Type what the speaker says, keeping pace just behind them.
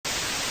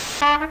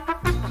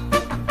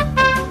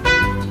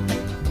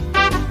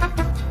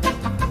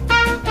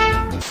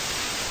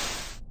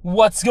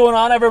What's going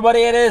on,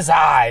 everybody? It is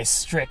I,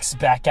 Strix,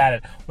 back at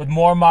it with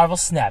more Marvel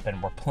Snap,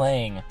 and we're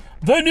playing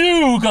the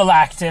new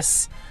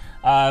Galactus.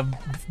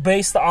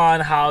 Based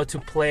on how to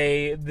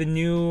play the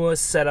new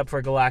setup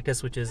for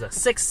Galactus, which is a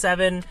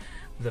 6-7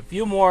 with a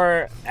few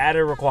more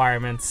added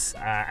requirements.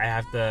 I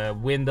have to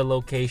win the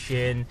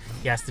location.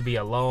 He has to be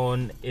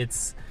alone.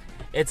 It's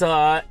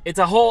a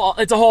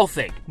whole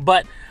thing,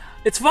 but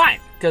it's fine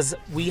because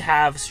we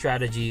have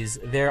strategies.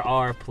 There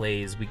are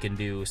plays we can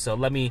do. So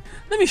let me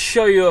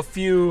show you a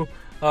few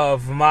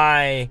of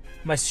my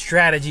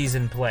strategies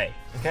in play.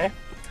 Okay,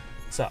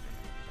 so.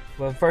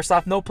 Well, first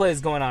off, no plays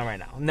going on right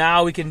now.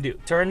 Now we can do.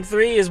 Turn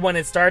 3 is when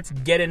it starts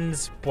getting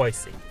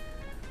spicy.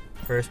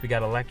 First, we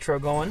got Electro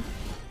going.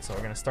 So we're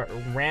going to start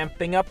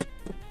ramping up.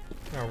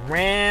 We're going to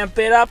ramp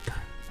it up.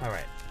 All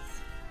right.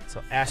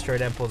 So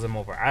Asteroid M pulls him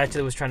over. I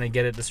actually was trying to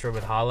get it destroyed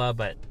with Hala,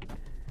 but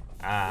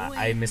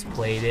I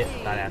misplayed it.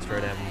 I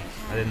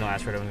didn't know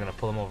Asteroid M was going to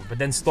pull him over. But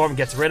then Storm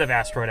gets rid of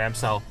Asteroid M,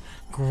 so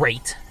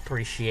great.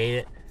 Appreciate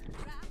it.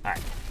 All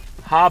right.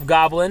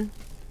 Hobgoblin.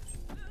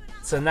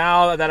 So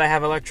now that I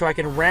have Electro, I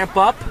can ramp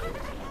up.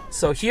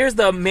 So here's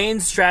the main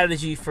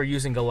strategy for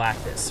using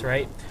Galactus,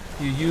 right?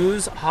 You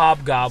use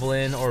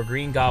Hobgoblin or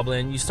Green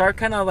Goblin. You start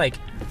kind of like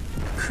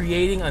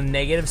creating a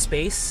negative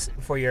space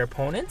for your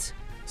opponent.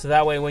 So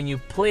that way when you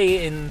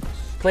play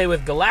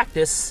with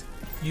Galactus,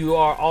 you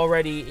are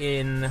already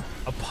in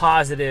a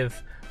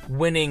positive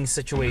winning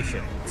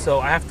situation. So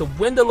I have to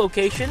win the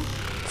location.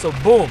 So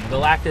boom,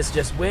 Galactus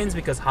just wins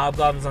because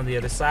Hobgoblin's on the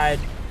other side.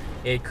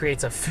 It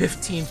creates a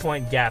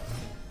 15-point gap.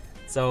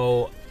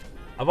 So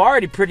I've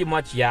already pretty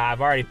much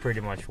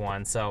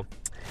won. So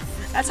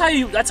that's how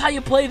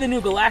you play the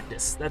new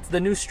Galactus. That's the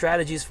new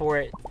strategies for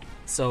it.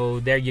 So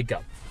there you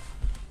go.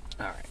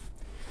 All right.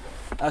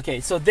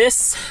 Okay, so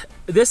this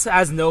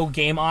has no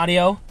game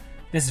audio,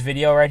 this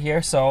video right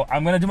here. So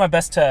I'm gonna do my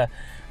best to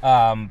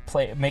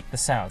make the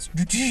sounds.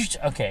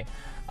 Okay.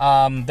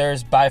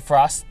 There's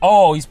Bifrost.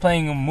 Oh, he's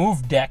playing a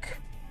move deck.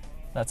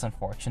 That's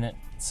unfortunate.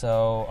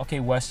 So okay,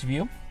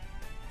 Westview.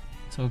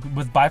 So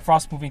with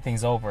Bifrost moving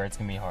things over, it's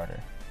gonna be harder.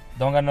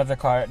 Don't got another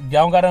card.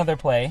 Don't got another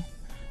play.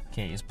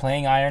 Okay, he's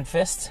playing Iron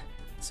Fist.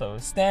 So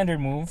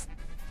standard move.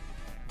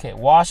 Okay,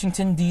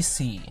 Washington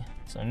D.C.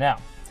 So now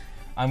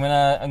I'm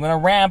gonna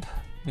ramp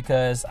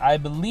because I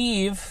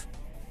believe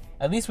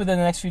at least within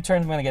the next few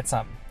turns I'm gonna get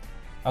something.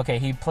 Okay,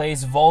 he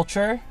plays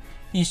Vulture.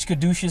 He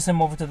skadooshes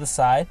him over to the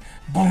side.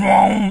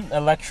 Boom!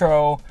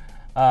 Electro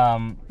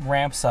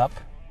ramps up.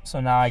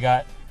 So now I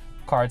got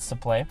cards to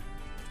play.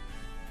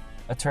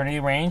 Eternity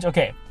Range.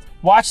 Okay,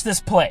 watch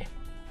this play.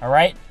 All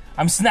right,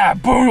 I'm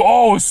snap. Boom!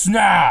 Oh,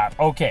 snap.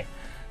 Okay,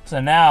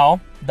 so now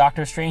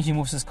Doctor Strange, he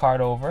moves his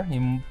card over.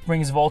 He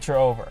brings Vulture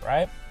over,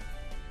 right?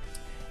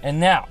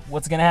 And now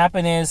what's gonna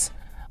happen is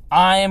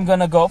I am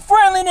gonna go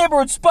friendly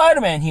neighborhood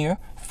Spider-Man here,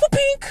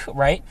 pink,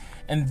 right?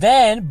 And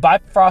then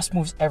Bifrost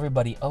moves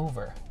everybody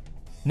over.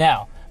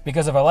 Now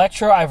because of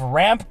Electro, I've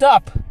ramped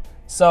up.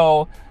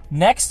 So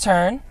next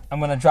turn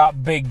I'm gonna drop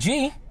Big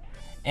G.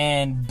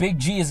 And Big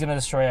G is gonna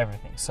destroy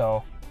everything.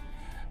 So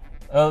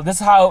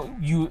this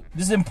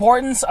is the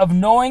importance of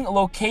knowing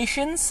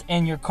locations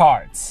and your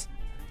cards,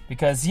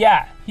 because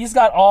yeah, he's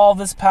got all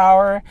this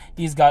power,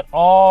 he's got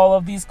all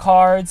of these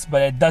cards,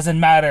 but it doesn't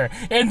matter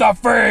in the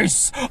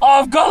face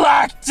of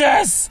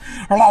Galactus.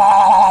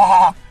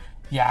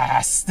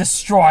 Yes,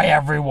 destroy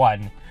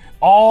everyone.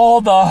 All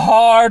the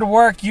hard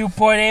work you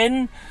put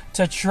in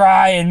to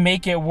try and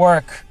make it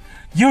work,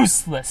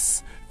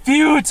 useless,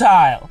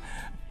 futile,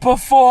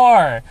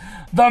 before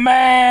the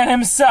man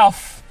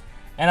himself.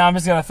 And I'm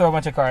just gonna throw a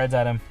bunch of cards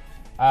at him.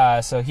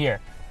 So here,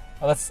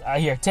 let's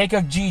take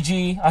a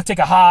GG. I'll take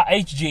a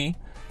HG.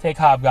 Take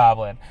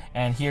Hobgoblin.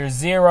 And here's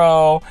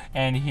Zero.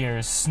 And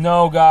here's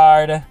Snow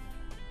Guard.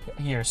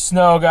 Here's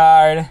Snow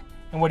Guard.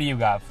 And what do you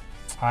got?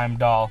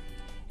 Heimdall.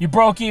 You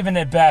broke even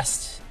at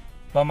best,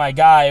 but my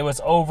guy, it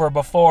was over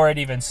before it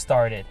even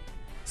started.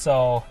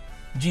 So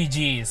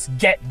GG's.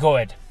 Get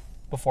good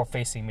before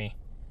facing me.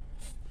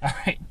 All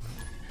right.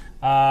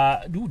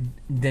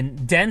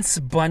 Dense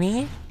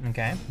Bunny.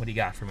 Okay, what do you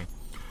got for me?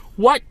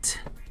 What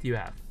do you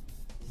have?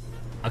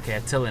 Okay,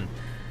 Attilan.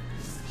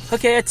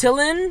 Okay,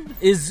 Attilan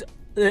is,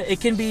 it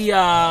can be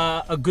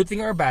a good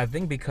thing or a bad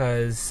thing,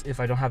 because if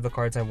I don't have the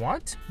cards I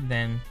want,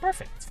 then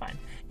perfect, it's fine.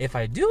 If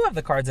I do have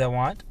the cards I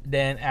want,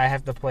 then I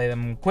have to play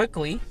them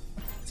quickly.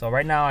 So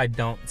right now I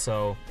don't,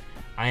 so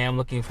I am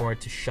looking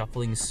forward to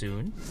shuffling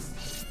soon.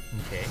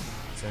 Okay,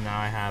 so now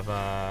I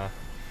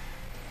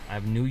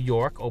have New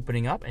York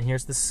opening up, and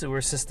here's the sewer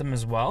system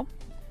as well.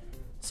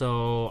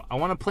 So I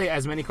want to play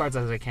as many cards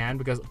as I can,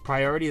 because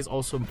priority is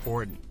also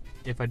important.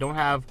 If I don't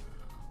have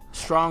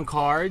strong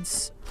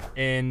cards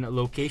in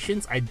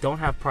locations, I don't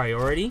have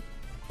priority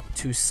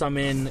to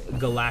summon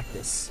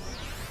Galactus.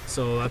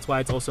 So that's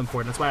why it's also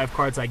important. That's why I have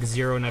cards like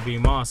Zero and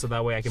Abima, so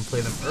that way I can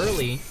play them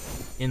early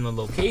in the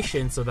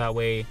location, so that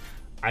way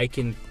I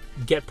can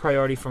get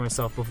priority for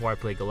myself before I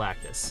play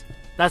Galactus.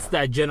 That's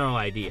that general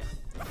idea.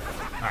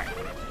 Alright.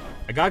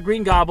 I got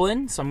Green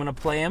Goblin, so I'm gonna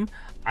play him.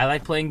 I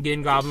like playing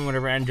Green Goblin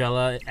whenever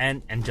Angela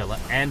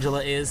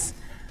is,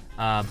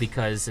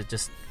 because it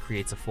just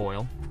creates a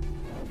foil.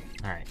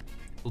 Alright.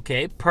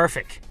 Okay,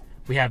 perfect.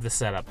 We have the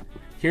setup.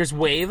 Here's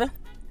Wave.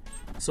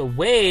 So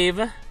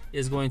Wave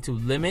is going to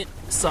limit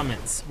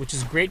summons, which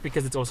is great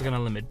because it's also going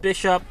to limit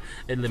Bishop,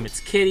 it limits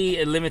Kitty,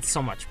 it limits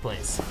so much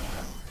plays.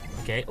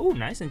 Okay, oh,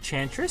 nice.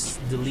 Enchantress.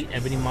 Delete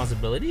Ebony Maw's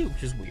ability,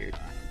 which is weird.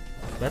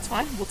 That's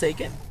fine, we'll take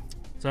it.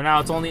 So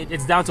now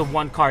it's down to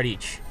 1 card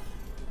each.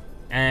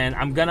 And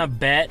I'm gonna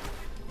bet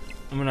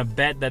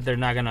that they're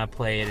not gonna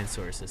play it in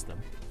Sewer System.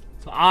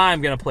 So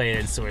I'm gonna play it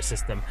in Sewer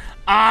System.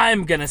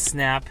 I'm gonna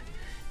snap,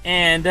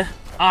 and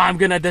I'm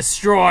gonna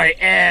destroy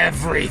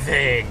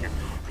everything.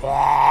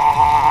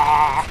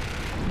 I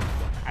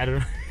don't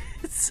know.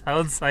 It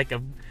sounds like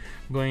I'm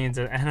going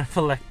into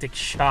anaphylactic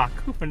shock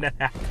when that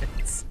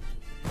happens.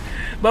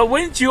 But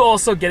wouldn't you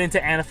also get into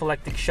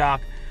anaphylactic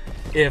shock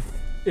if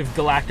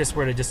Galactus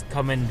were to just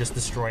come in and just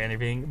destroy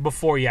anything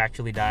before you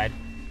actually died?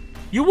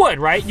 You would,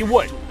 right? You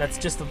would. That's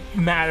just a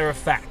matter of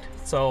fact.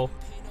 So,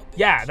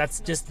 yeah, that's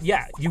just,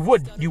 yeah, you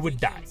would die. You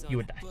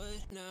would die.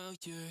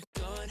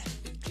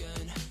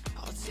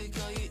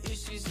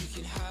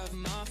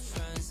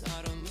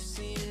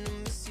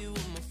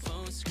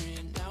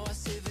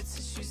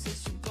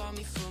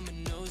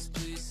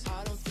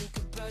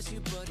 You,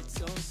 but